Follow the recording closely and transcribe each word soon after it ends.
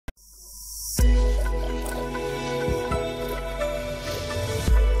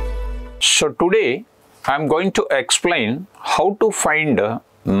So today I am going to explain how to find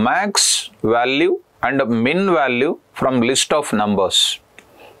max value and min value from list of numbers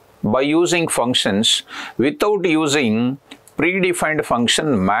by using functions without using predefined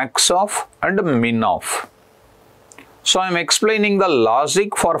function max of and min of. So I am explaining the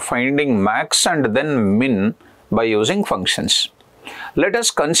logic for finding max and then min by using functions. Let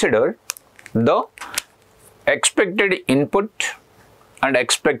us consider the expected input and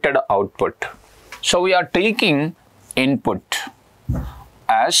expected output. So we are taking input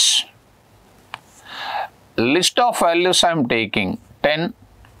as list of values. I am taking 10,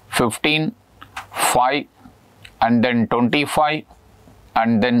 15, 5 and then 25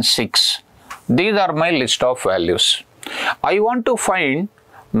 and then 6. These are my list of values. I want to find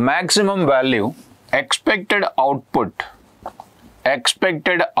maximum value, expected output,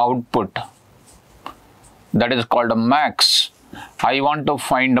 that is called a max. I want to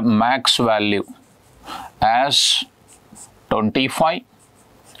find max value as 25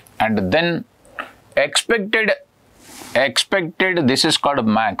 and then expected, this is called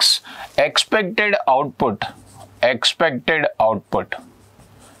max, expected output,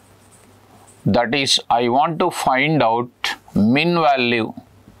 that is I want to find out min value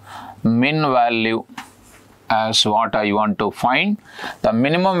as what I want to find. The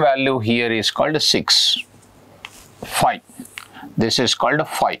minimum value here is called 6, 5. This is called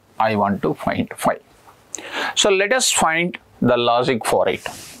 5. I want to find 5. So let us find the logic for it.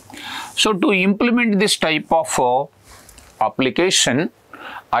 So to implement this type of application,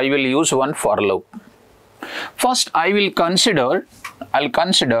 I will use one for loop. First, I am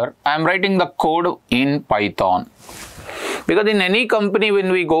writing the code in Python, because in any company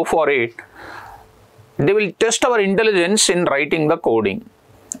when we go for it, they will test our intelligence in writing the coding.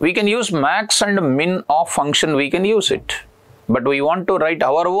 We can use max and min of function, we can use it, but we want to write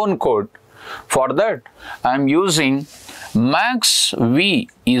our own code. For that, I am using max v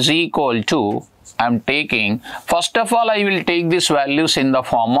is equal to, I am taking, first of all I will take these values in the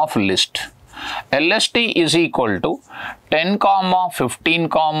form of list. LST is equal to 10, 15,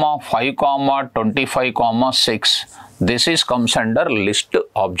 5, 25, 6. This is comes under list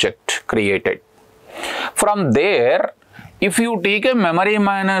object created. From there, if you take a memory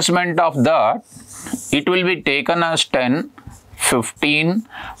management of that, it will be taken as 10, 15,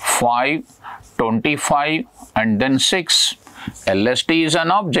 5, 25 and then 6. LST is an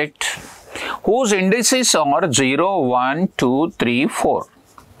object whose indices are 0, 1, 2, 3, 4.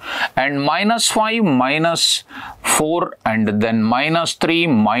 And -5, -4 and then -3,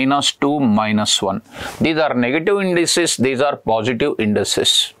 -2, -1. These are negative indices, these are positive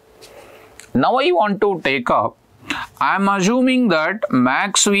indices. Now I want to take up, I am assuming that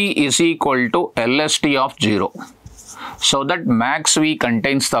max v is equal to LST of 0. So that max v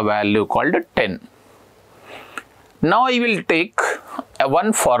contains the value called 10. Now I will take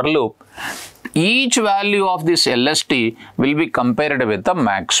one for loop. Each value of this LST will be compared with the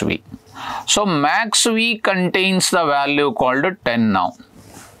max v. So max v contains the value called 10 now.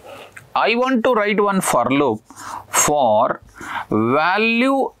 I want to write one for loop for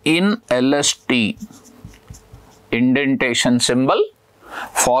value in LST. Indentation symbol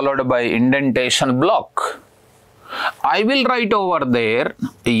followed by indentation block. I will write over there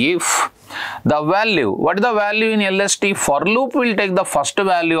if the value, what is the value in LST? For loop will take the first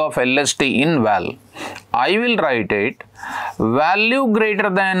value of LST in val. I will write it value greater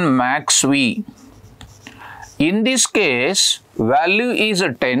than max v. In this case, value is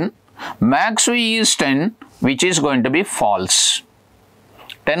 10, max v is 10, which is going to be false.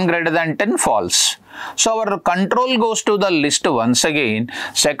 10 greater than 10 false. So our control goes to the list once again.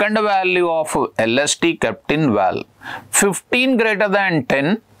 Second value of LST kept in val. 15 greater than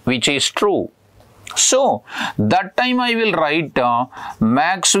 10, which is true. So that time I will write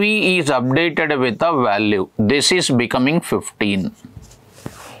max v is updated with a value. This is becoming 15.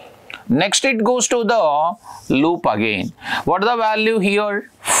 Next it goes to the loop again. What is the value here?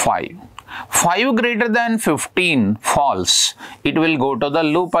 5. 5 greater than 15 false. It will go to the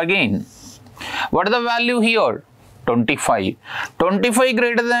loop again. What is the value here? 25. 25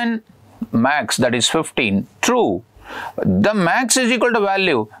 greater than max, that is 15. True. The max is equal to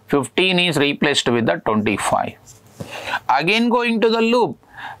value. 15 is replaced with the 25. Again going to the loop.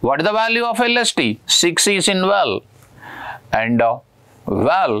 What is the value of LST? 6 is in val. And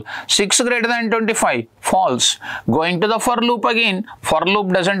val 6 greater than 25 false. Going to the for loop again. For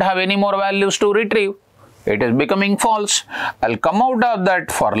loop doesn't have any more values to retrieve. It is becoming false. I'll come out of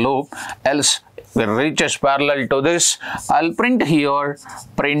that for loop, else it reaches parallel to this. I'll print here,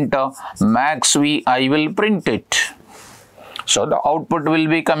 print max v, I will print it. So the output will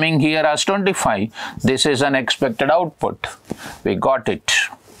be coming here as 25. This is an expected output. We got it.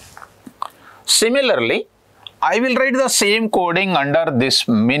 Similarly, I will write the same coding under this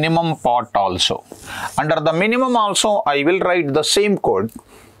minimum part also. Under the minimum also, I will write the same code.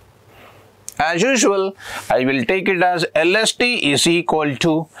 As usual, I will take it as LST is equal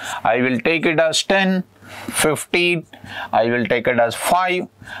to, I will take it as 10, 15, I will take it as 5,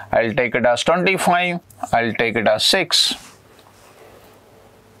 I will take it as 25, I will take it as 6.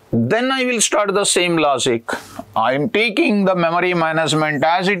 Then I will start the same logic. I am taking the memory management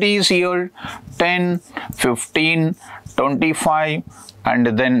as it is here, 10, 15, 25, and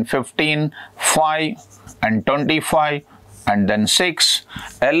then 15, 5, and 25, and then 6.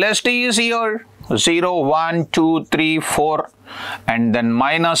 LST is here, 0, 1, 2, 3, 4, and then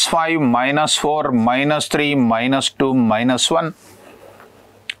minus 5, minus 4, minus 3, minus 2, minus 1.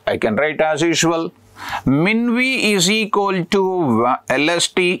 I can write as usual. Min V is equal to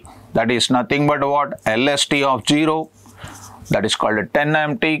LST, that is nothing but what? LST of 0, that is called 10 I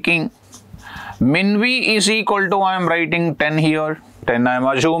am taking. Min V is equal to, I am writing 10 here, 10 I am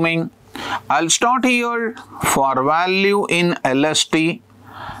assuming. I'll start here for value in LST.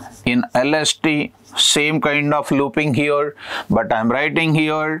 In LST, same kind of looping here, but I'm writing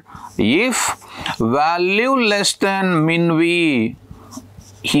here, if value less than min V,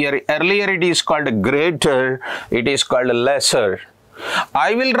 here earlier it is called greater, it is called lesser.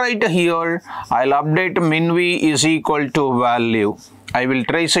 I will write here, I'll update min V is equal to value. I will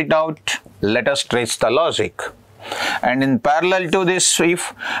trace it out. Let us trace the logic. And in parallel to this,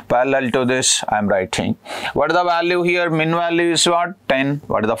 if parallel to this, I am writing what is the value here? Min value is what? 10.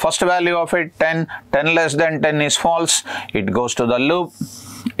 What is the first value of it? 10. 10 less than 10 is false. It goes to the loop.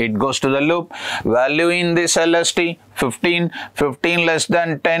 It goes to the loop. Value in this LST 15. 15 less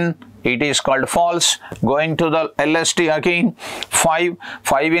than 10. It is called false. Going to the LST again. 5.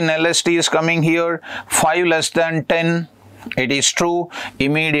 5 in LST is coming here. 5 less than 10. It is true.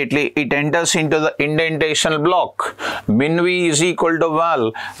 Immediately it enters into the indentation block. Min V is equal to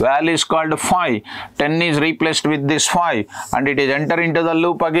val. Val is called 5. 10 is replaced with this 5 and it is enter into the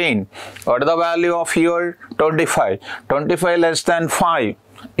loop again. What is the value of here? 25. 25 less than 5.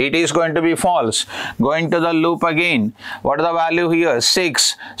 It is going to be false. Going to the loop again. What is the value here?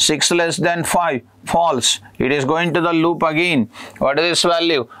 6. 6 less than 5. False. It is going to the loop again. What is this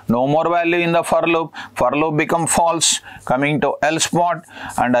value? No more value in the for loop. For loop become false. Coming to else spot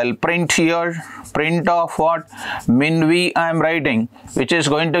and I'll print here. Print of what? Min V I am writing, which is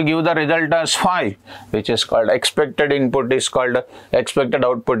going to give the result as 5, which is called expected input is called expected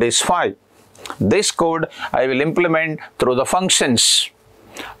output is 5. This code I will implement through the functions.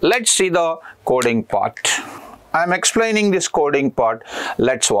 Let's see the coding part. I am explaining this coding part.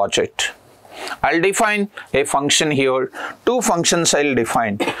 Let's watch it. I'll define a function here. Two functions I'll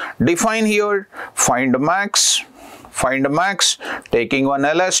define. Define here find max. Find max taking one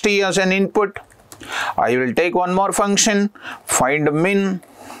LST as an input. I will take one more function. Find min.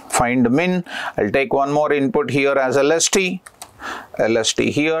 Find min. I'll take one more input here as LST. LST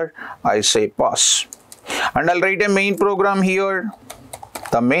here. I say pass. And I'll write a main program here.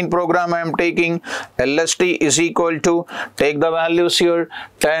 The main program I am taking LST is equal to, take the values here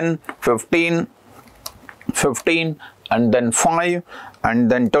 10, 15, 15 and then 5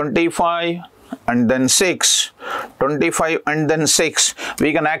 and then 25 and then 6, 25 and then 6.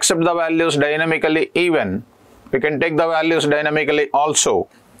 We can accept the values dynamically even. We can take the values dynamically also.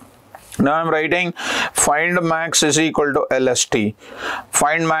 Now I am writing find max is equal to LST.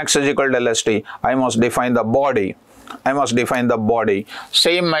 Find max is equal to LST. I must define the body. I must define the body.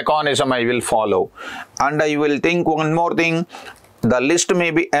 Same mechanism I will follow. And I will think one more thing. The list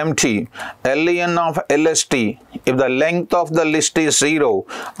may be empty. len of LST. If the length of the list is 0,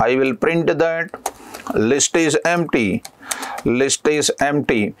 I will print that list is empty. List is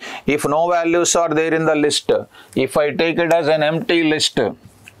empty. If no values are there in the list, if I take it as an empty list,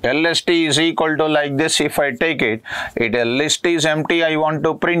 LST is equal to like this. If I take it, a list is empty, I want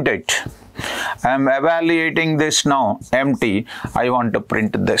to print it. I am evaluating this now, empty. I want to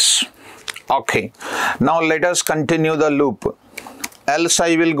print this. Okay. Now let us continue the loop. Else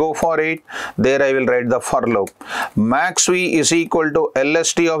I will go for it. There I will write the for loop. Max V is equal to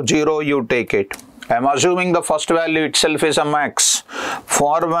LST of 0. You take it. I am assuming the first value itself is a max.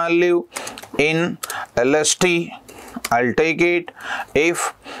 For value in LST, I'll take it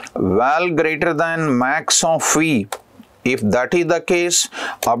if val greater than max of V. If that is the case,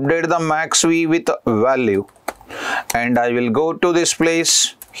 update the max V with value. And I will go to this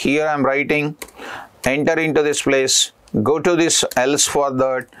place. Here I am writing, enter into this place, go to this else for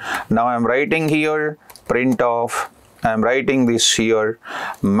that. Now I am writing here print of I am writing this here,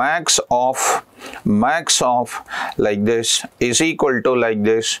 max of like this is equal to like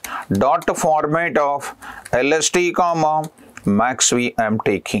this, dot format of LST comma max V I am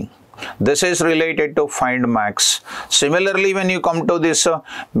taking. This is related to find max. Similarly, when you come to this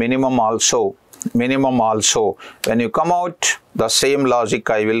minimum also, when you come out, the same logic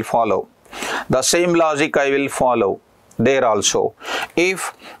I will follow. The same logic I will follow there also.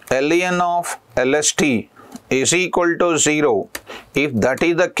 If ln of LST is equal to 0, if that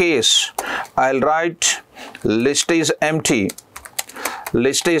is the case, I'll write list is empty.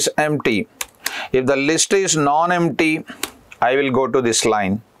 List is empty. If the list is non-empty, I will go to this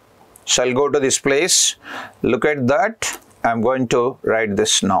line. So I'll go to this place. Look at that. I'm going to write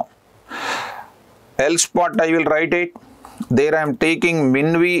this now. Else part I will write it. There I am taking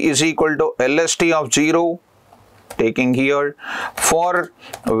min v is equal to LST of 0. Taking here for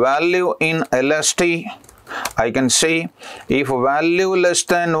value in LST, I can say if value less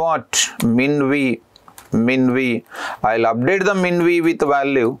than what? Min v. I'll update the min v with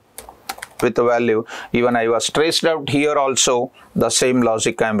value. Even I was traced out here also, the same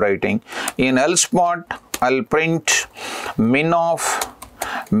logic I am writing. In else part, I'll print min of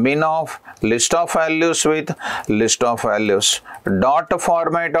list of values with list of values, dot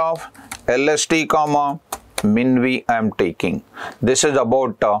format of LST comma min v I am taking. This is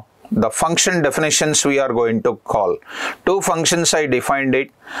about the function definitions we are going to call. Two functions I defined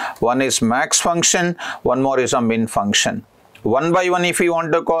it. One is max function, one more is a min function. One by one if you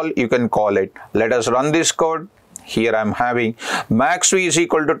want to call, you can call it. Let us run this code. Here I am having max v is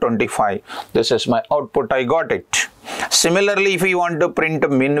equal to 25. This is my output, I got it. Similarly, if you want to print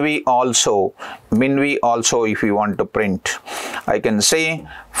min v also if you want to print, I can say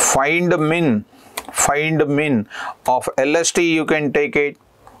find min of LST, you can take it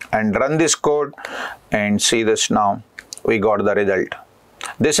and run this code and see this now. We got the result.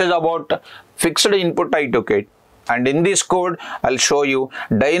 This is about fixed input I took it, and in this code I'll show you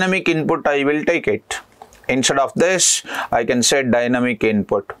dynamic input I will take it. Instead of this, I can say dynamic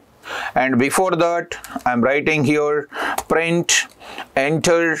input. And before that, I'm writing here print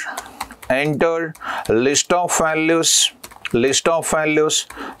enter list of values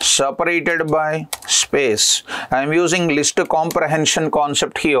separated by space. I am using list comprehension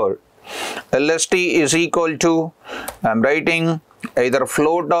concept here. LST is equal to, I am writing either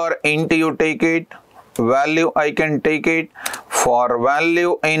float or int, you take it. Value I can take it. For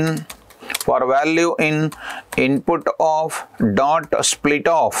value in input of dot split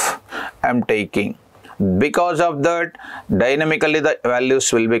off I am taking. Because of that, dynamically the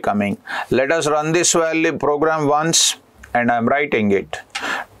values will be coming. Let us run this value program once, and I am writing it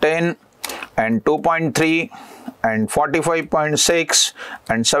 10 and 2.3 and 45.6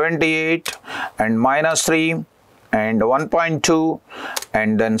 and 78 and -3 and 1.2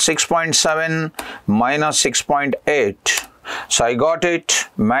 and then 6.7 minus 6.8. So I got it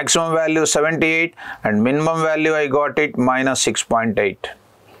maximum value 78 and minimum value I got it minus 6.8.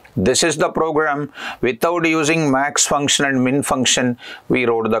 This is the program. Without using max function and min function, we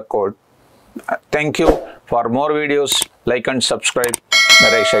wrote the code. Thank you. For more videos, like and subscribe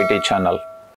Naresh IT channel.